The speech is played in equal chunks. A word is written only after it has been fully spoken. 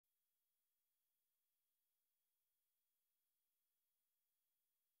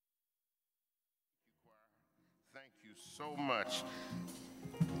you so much.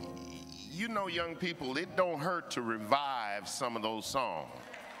 You know, young people, it don't hurt to revive some of those songs.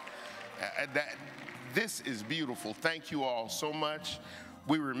 This is beautiful. Thank you all so much.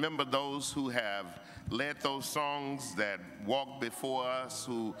 We remember those who have led those songs that walked before us,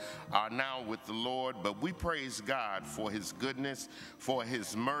 who are now with the Lord. But we praise God for his goodness, for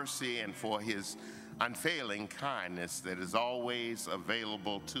his mercy, and for his unfailing kindness that is always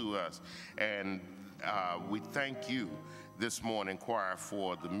available to us. And we thank you this morning, choir,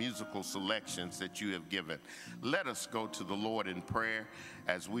 for the musical selections that you have given. Let us go to the Lord in prayer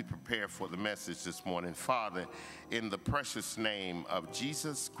as we prepare for the message this morning. Father, in the precious name of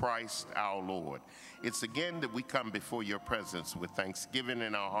Jesus Christ our Lord, it's again that we come before your presence with thanksgiving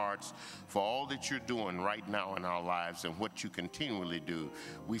in our hearts for all that you're doing right now in our lives and what you continually do.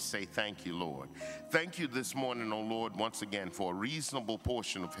 We say thank you, Lord. Thank you this morning, O Lord, once again for a reasonable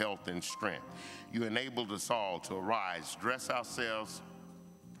portion of health and strength. You enabled us all to arise, dress ourselves,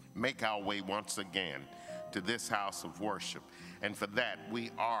 make our way once again to this house of worship. And for that, we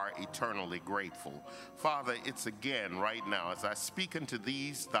are eternally grateful. Father, it's again right now, as I speak unto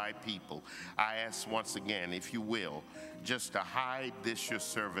these thy people, I ask once again, if you will, just to hide this your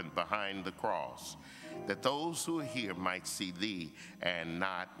servant behind the cross, that those who are here might see thee and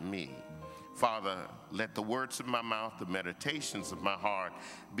not me. Father, let the words of my mouth, the meditations of my heart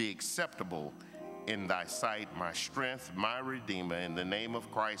be acceptable in thy sight, my strength, my Redeemer. In the name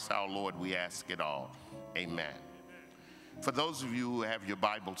of Christ our Lord, we ask it all. Amen. For those of you who have your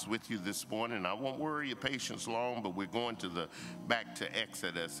Bibles with you this morning, I won't worry your patience long, but we're going back to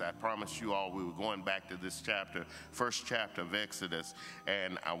Exodus. I promised you all we were going back to this chapter, first chapter of Exodus,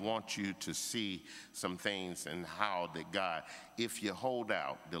 and I want you to see some things and how that God, if you hold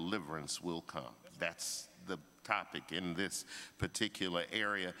out, deliverance will come. That's the topic in this particular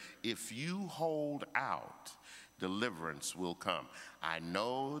area. If you hold out, deliverance will come. I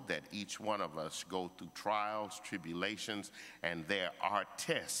know that each one of us go through trials, tribulations, and there are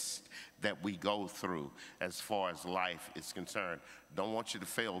tests that we go through as far as life is concerned. Don't want you to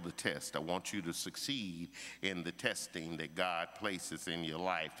fail the test. I want you to succeed in the testing that God places in your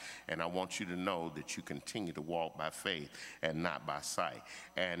life. And I want you to know that you continue to walk by faith and not by sight.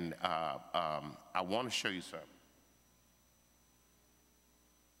 And I want to show you something.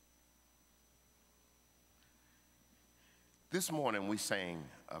 This morning we sang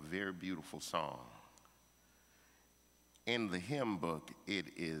a very beautiful song. In the hymn book, it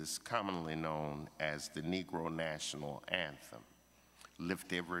is commonly known as the Negro National Anthem.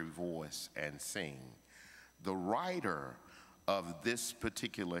 Lift every voice and sing. The writer of this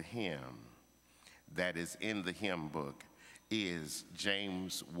particular hymn that is in the hymn book is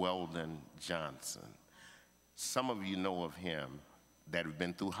James Weldon Johnson. Some of you know of him that have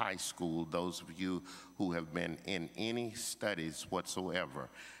been through high school. Those of you who have been in any studies whatsoever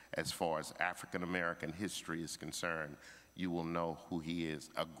as far as African American history is concerned, you will know who he is.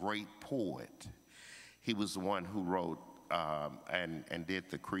 A great poet. He was the one who wrote and did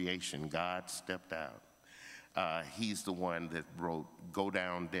the creation. God stepped out. He's the one that wrote Go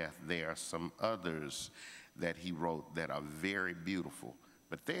Down Death. There are some others that he wrote that are very beautiful.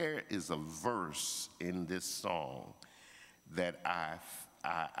 But there is a verse in this song that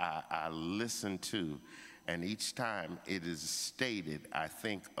I listen to, and each time it is stated, I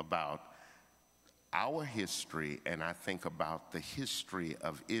think about our history, and I think about the history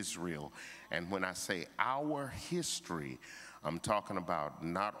of Israel. And when I say our history, I'm talking about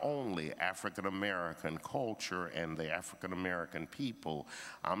not only African American culture and the African American people,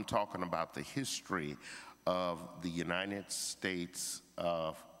 I'm talking about the history of the United States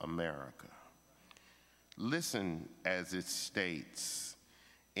of America. Listen as it states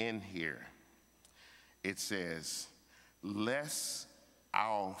in here. It says, lest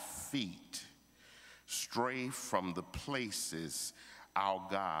our feet stray from the places, our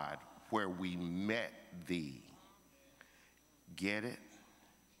God, where we met thee. Get it?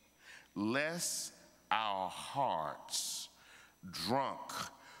 Lest our hearts, drunk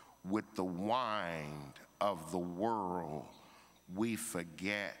with the wine of the world, we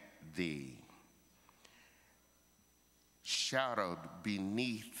forget thee. Shadowed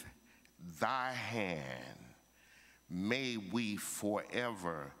beneath thy hand, may we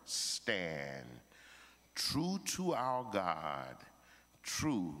forever stand, true to our God,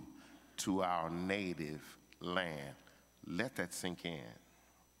 true to our native land. Let that sink in.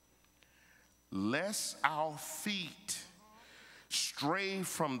 Lest our feet stray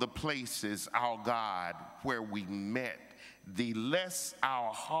from the places, our God, where we met thee, lest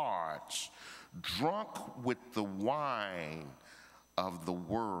our hearts, drunk with the wine of the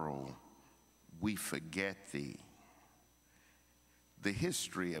world, we forget thee. The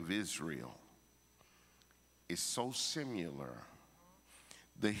history of Israel is so similar.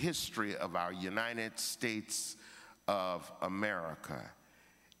 The history of our United States of America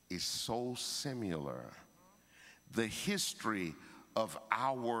is so similar. The history of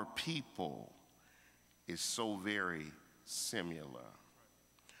our people is so very similar.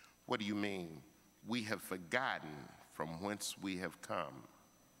 What do you mean? We have forgotten from whence we have come.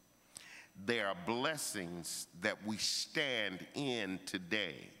 There are blessings that we stand in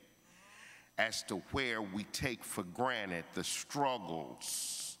today as to where we take for granted the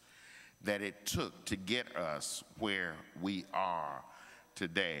struggles that it took to get us where we are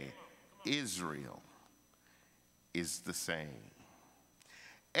today. Israel is the same.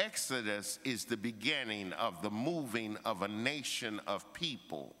 Exodus is the beginning of the moving of a nation of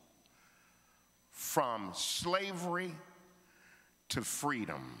people from slavery to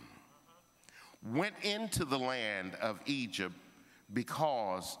freedom. Went into the land of Egypt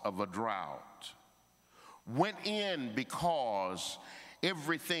because of a drought. Went in because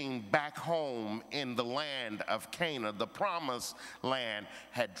everything back home in the land of Canaan, the promised land,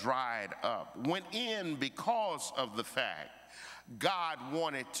 had dried up. Went in because of the fact God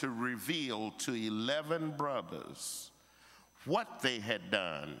wanted to reveal to 11 brothers what they had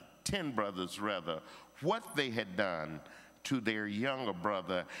done, 10 brothers rather, what they had done to their younger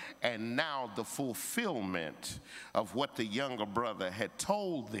brother, and now the fulfillment of what the younger brother had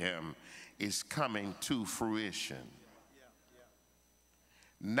told them is coming to fruition.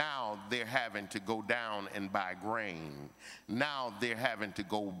 Now they're having to go down and buy grain. Now they're having to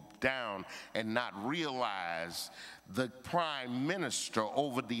go down and not realize the prime minister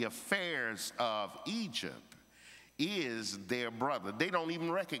over the affairs of Egypt is their brother. They don't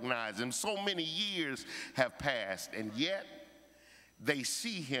even recognize him. So many years have passed, and yet they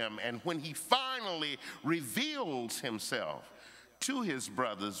see him. And when he finally reveals himself to his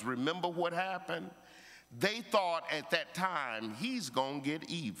brothers, remember what happened? They thought at that time, he's going to get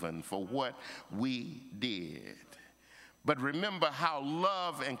even for what we did. But remember how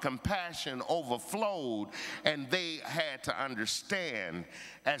love and compassion overflowed, and they had to understand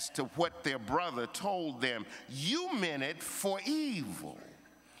as to what their brother told them. You meant it for evil,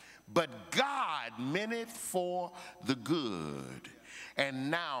 but God meant it for the good. And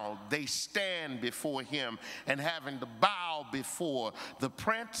now they stand before him and having to bow before the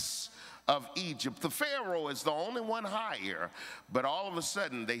prince of Egypt. The Pharaoh is the only one higher, but all of a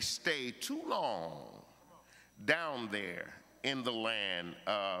sudden they stay too long down there in the land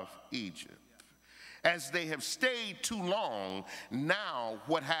of Egypt. As they have stayed too long, now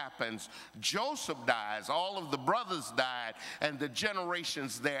what happens? Joseph dies, all of the brothers died, and the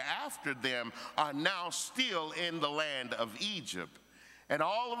generations thereafter them are now still in the land of Egypt. And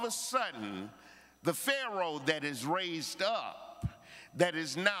all of a sudden, the Pharaoh that is raised up, that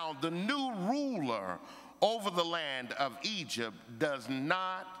is now the new ruler over the land of Egypt, does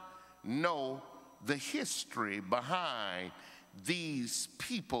not know the history behind these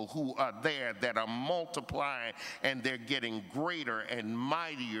people who are there that are multiplying, and they're getting greater and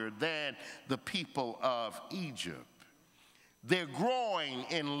mightier than the people of Egypt. They're growing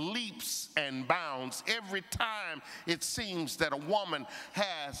in leaps and bounds. Every time it seems that a woman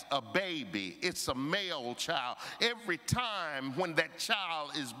has a baby, it's a male child. Every time when that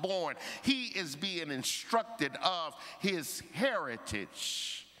child is born, he is being instructed of his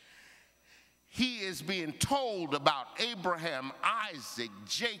heritage. He is being told about Abraham, Isaac,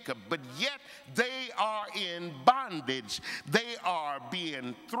 Jacob, but yet they are in bondage. They are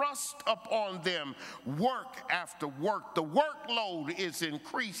being thrust upon them work after work. The workload is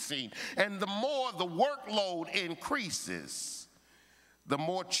increasing, and the more the workload increases, the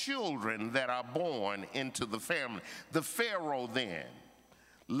more children that are born into the family. The Pharaoh then,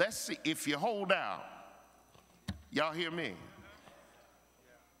 let's see, if you hold out, y'all hear me?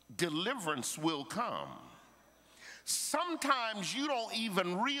 Deliverance will come. Sometimes you don't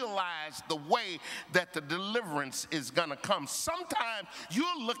even realize the way that the deliverance is going to come. Sometimes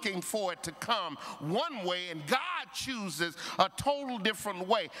you're looking for it to come one way, and God chooses a total different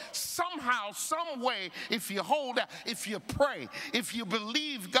way. Somehow, some way, if you hold out, if you pray, if you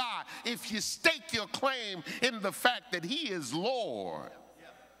believe God, if you stake your claim in the fact that he is Lord,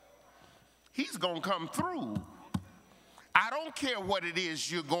 he's going to come through. I don't care what it is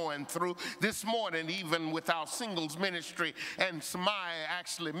you're going through. This morning, even with our singles ministry, and Samaya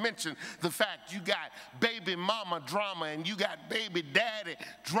actually mentioned the fact you got baby mama drama and you got baby daddy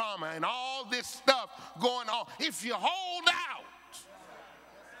drama and all this stuff going on. If you hold out,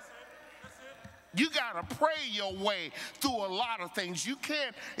 You got to pray your way through a lot of things. You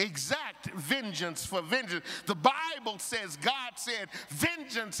can't exact vengeance for vengeance. The Bible says, God said,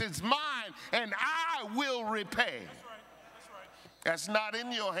 vengeance is mine and I will repay. That's not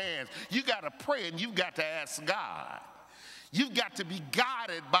in your hands. You got to pray and you've got to ask God. You've got to be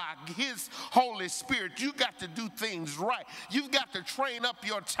guided by his Holy Spirit. You've got to do things right. You've got to train up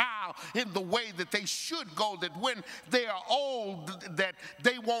your child in the way that they should go, that when they are old, that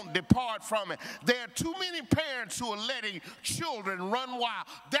they won't depart from it. There are too many parents who are letting children run wild.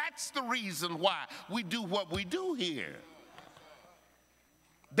 That's the reason why we do what we do here.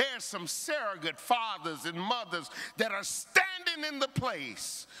 There's some surrogate fathers and mothers that are standing in the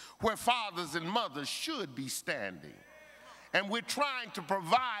place where fathers and mothers should be standing. And we're trying to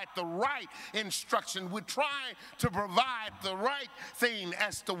provide the right instruction. We're trying to provide the right thing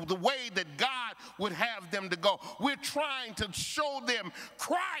as to the way that God would have them to go. We're trying to show them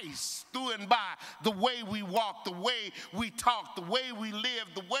Christ through and by the way we walk, the way we talk, the way we live,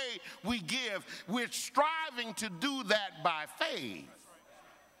 the way we give. We're striving to do that by faith.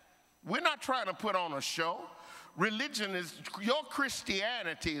 We're not trying to put on a show. Religion is, your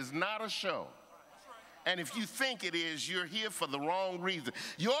Christianity is not a show. And if you think it is, you're here for the wrong reason.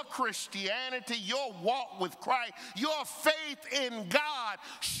 Your Christianity, your walk with Christ, your faith in God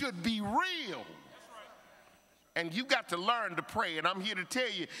should be real. And you've got to learn to pray. And I'm here to tell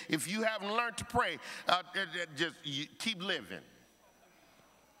you, if you haven't learned to pray, just keep living.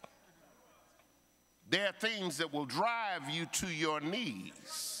 There are things that will drive you to your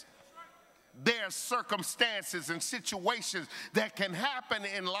knees. There are circumstances and situations that can happen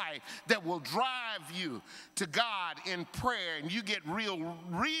in life that will drive you to God in prayer, and you get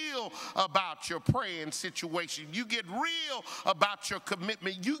real about your praying situation. You get real about your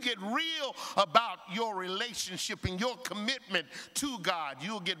commitment. You get real about your relationship and your commitment to God.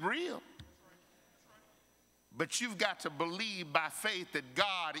 You'll get real. But you've got to believe by faith that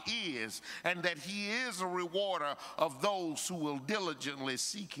God is, and that he is a rewarder of those who will diligently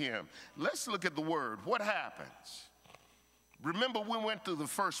seek him. Let's look at the word. What happens? Remember, we went through the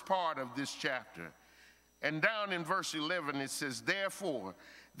first part of this chapter, and down in verse 11 it says, therefore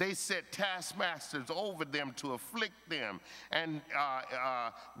they set taskmasters over them to afflict them and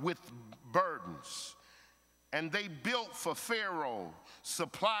with burdens. And they built for Pharaoh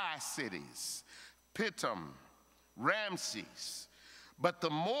supply cities, Pithom, Ramses. But the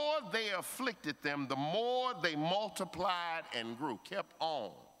more they afflicted them, the more they multiplied and grew. Kept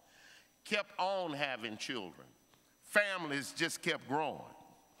on having children. Families just kept growing.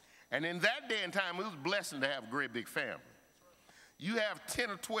 And in that day and time, it was a blessing to have a great big family. You have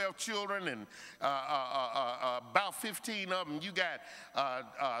 10 or 12 children and about 15 of them. You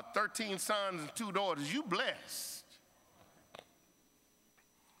got 13 sons and 2 daughters. You blessed.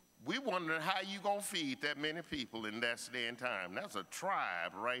 We wondering how you going to feed that many people in that day and time. That's a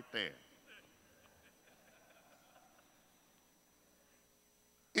tribe right there.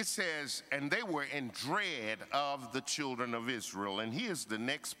 It says, and they were in dread of the children of Israel. And here's the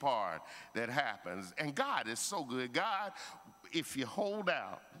next part that happens. And God is so good. God, if you hold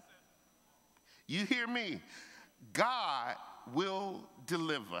out, you hear me, God will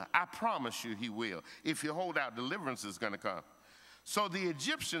deliver. I promise you he will. If you hold out, deliverance is going to come. So the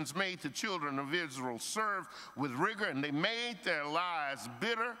Egyptians made the children of Israel serve with rigor, and they made their lives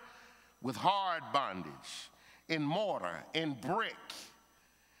bitter with hard bondage, in mortar, in brick,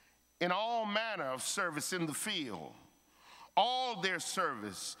 in all manner of service in the field. All their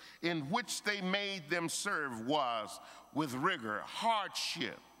service in which they made them serve was with rigor,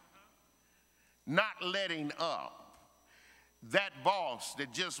 hardship, not letting up. That boss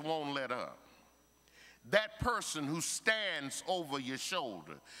that just won't let up. That person who stands over your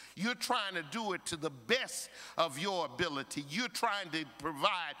shoulder. You're trying to do it to the best of your ability. You're trying to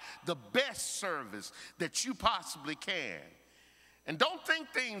provide the best service that you possibly can. And don't think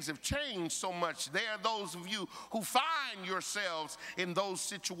things have changed so much. There are those of you who find yourselves in those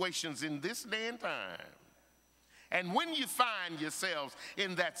situations in this day and time. And when you find yourselves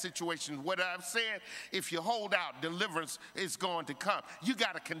in that situation, what I've said, if you hold out, deliverance is going to come. You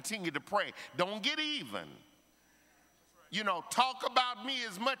got to continue to pray. Don't get even. You know, talk about me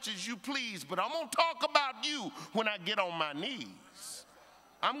as much as you please, but I'm going to talk about you when I get on my knees.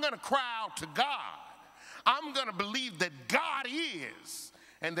 I'm going to cry out to God. I'm going to believe that God is,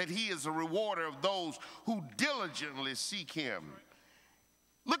 and that he is a rewarder of those who diligently seek him.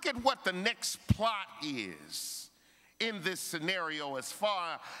 Look at what the next plot is in this scenario as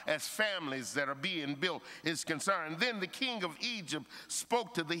far as families that are being built is concerned. Then the king of Egypt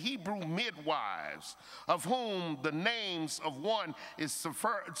spoke to the Hebrew midwives, of whom the names of one is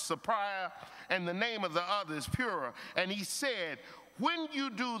Sapphira and the name of the other is Pura. And he said, when you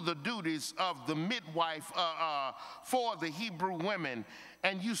do the duties of the midwife for the Hebrew women,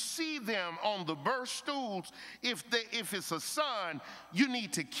 and you see them on the birth stools, if it's a son, you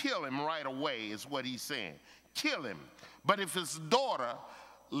need to kill him right away, is what he's saying. Kill him. But if it's a daughter,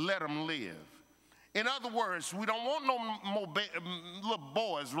 let him live. In other words, we don't want no more little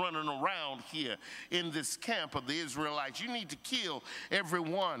boys running around here in this camp of the Israelites. You need to kill every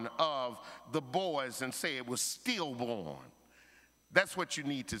one of the boys and say it was stillborn. That's what you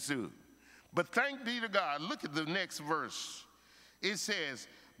need to do. But thank be to God, look at the next verse. It says,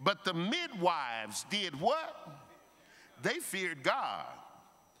 but the midwives did what? They feared God.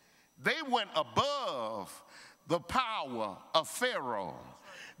 They went above the power of Pharaoh.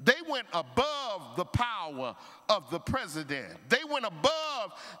 They went above the power of the president. They went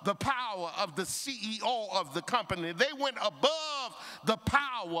above the power of the CEO of the company. They went above the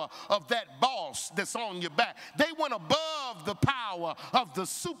power of that boss that's on your back. They went above the power of the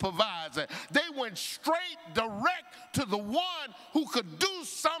supervisor. They went straight, direct to the one who could do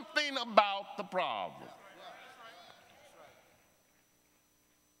something about the problem.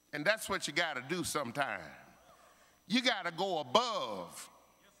 And that's what you got to do sometimes. You got to go above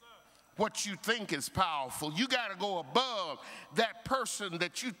what you think is powerful. You got to go above that person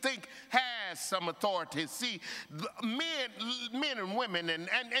that you think has some authority. See, men and women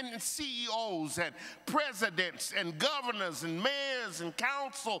and CEOs and presidents and governors and mayors and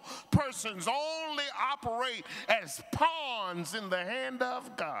council persons only operate as pawns in the hand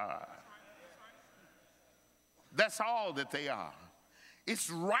of God. That's all that they are. It's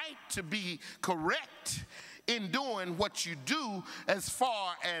right to be correct in doing what you do as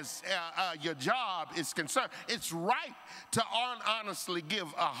far as your job is concerned. It's right to honestly give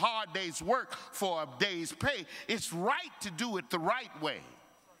a hard day's work for a day's pay. It's right to do it the right way.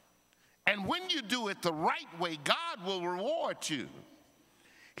 And when you do it the right way, God will reward you.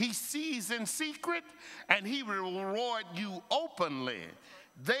 He sees in secret and he will reward you openly.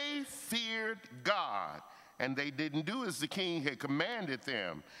 They feared God, and they didn't do as the king had commanded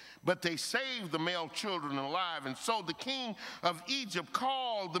them, but they saved the male children alive. And so the king of Egypt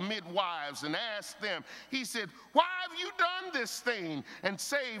called the midwives and asked them, he said, why have you done this thing and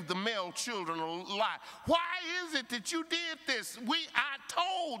saved the male children alive? Why is it that you did this? I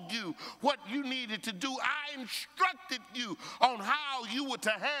told you what you needed to do. I instructed you on how you were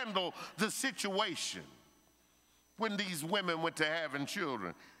to handle the situation when these women went to having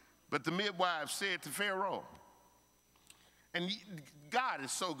children. But the midwives said to Pharaoh, and God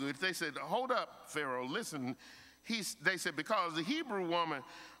is so good. They said, hold up, Pharaoh, listen. They said, because the Hebrew women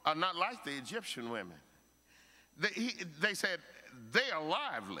are not like the Egyptian women. They said, they are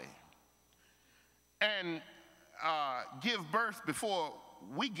lively and give birth before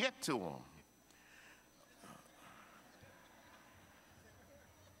we get to them.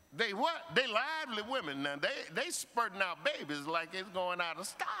 They what? They lively women. Now, they spurting out babies like it's going out of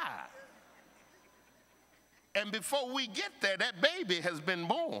style. And before we get there, that baby has been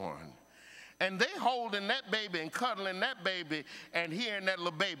born. And they holding that baby and cuddling that baby and hearing that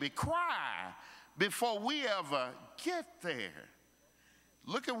little baby cry before we ever get there.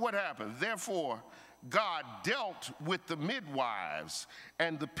 Look at what happens. Therefore, God dealt with the midwives,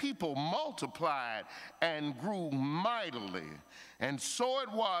 and the people multiplied and grew mightily. And so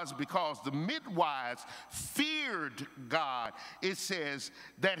it was, because the midwives feared God, it says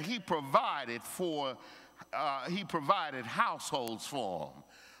that he provided households for them.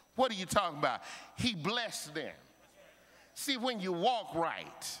 What are you talking about? He blessed them. See, when you walk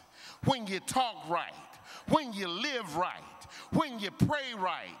right, when you talk right, when you live right, when you pray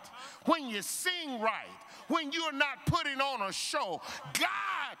right, when you sing right, when you're not putting on a show,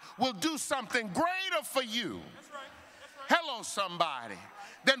 God will do something greater for you. That's right. That's right. Hello, somebody.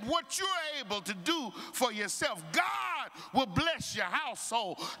 Than what you're able to do for yourself. God will bless your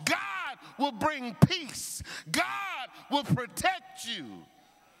household. God will bring peace. God will protect you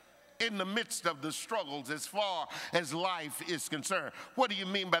in the midst of the struggles as far as life is concerned. What do you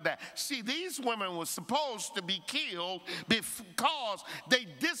mean by that? See, these women were supposed to be killed because they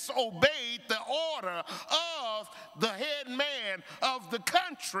disobeyed the order of the head man of the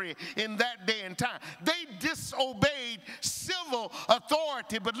country in that day and time. They disobeyed civil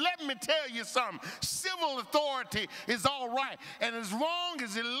authority. But let me tell you something. Civil authority is all right. And as long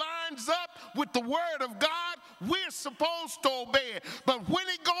as it lines up with the word of God, we're supposed to obey it. But when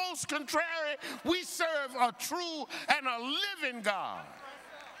it goes most contrary, we serve a true and a living God.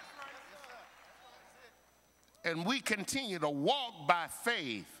 And we continue to walk by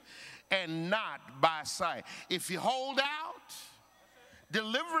faith and not by sight. If you hold out,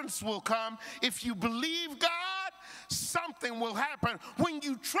 deliverance will come. If you believe God, something will happen. When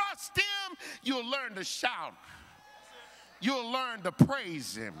you trust him, you'll learn to shout. You'll learn to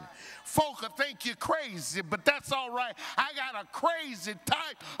praise him. Folk will think you're crazy, but that's all right. I got a crazy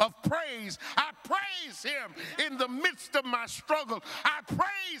type of praise. I praise him in the midst of my struggle. I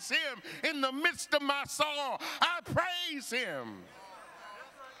praise him in the midst of my sorrow. I praise him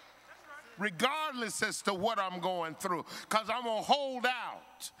regardless as to what I'm going through, because I'm going to hold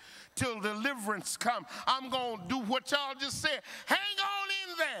out till deliverance comes. I'm going to do what y'all just said. Hang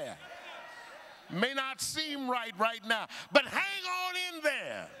on in there. May not seem right now, but hang on in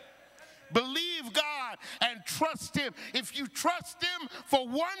there. Believe God and trust him. If you trust him for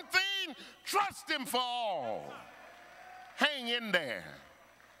one thing, trust him for all. Hang in there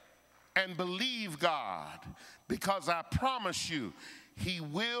and believe God, because I promise you, he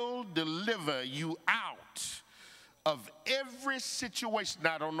will deliver you out of every situation.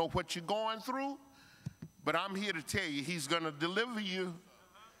 Now, I don't know what you're going through, but I'm here to tell you, he's going to deliver you.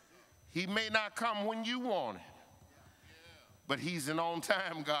 He may not come when you want it, but he's an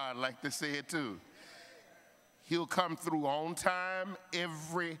on-time God, like they said too. He'll come through on time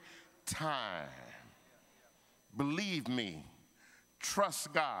every time. Believe me,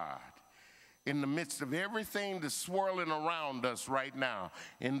 trust God. In the midst of everything that's swirling around us right now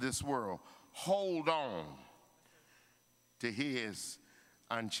in this world, hold on to his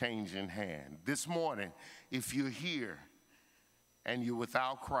unchanging hand. This morning, if you're here and you're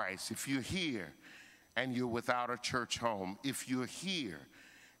without Christ, if you're here and you're without a church home, if you're here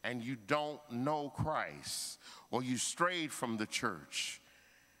and you don't know Christ or you strayed from the church,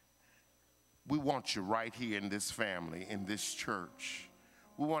 we want you right here in this family, in this church.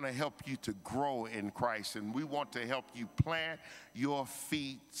 We want to help you to grow in Christ, and we want to help you plant your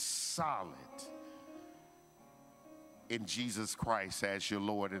feet solid in Jesus Christ as your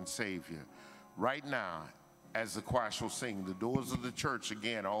Lord and Savior. Right now, as the choir shall sing, the doors of the church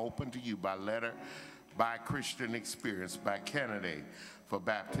again are open to you by letter, by Christian experience, by candidate for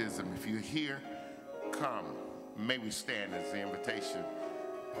baptism. If you're here, come. May we stand as the invitation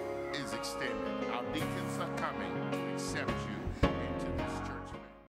is extended. Our deacons are coming to accept you.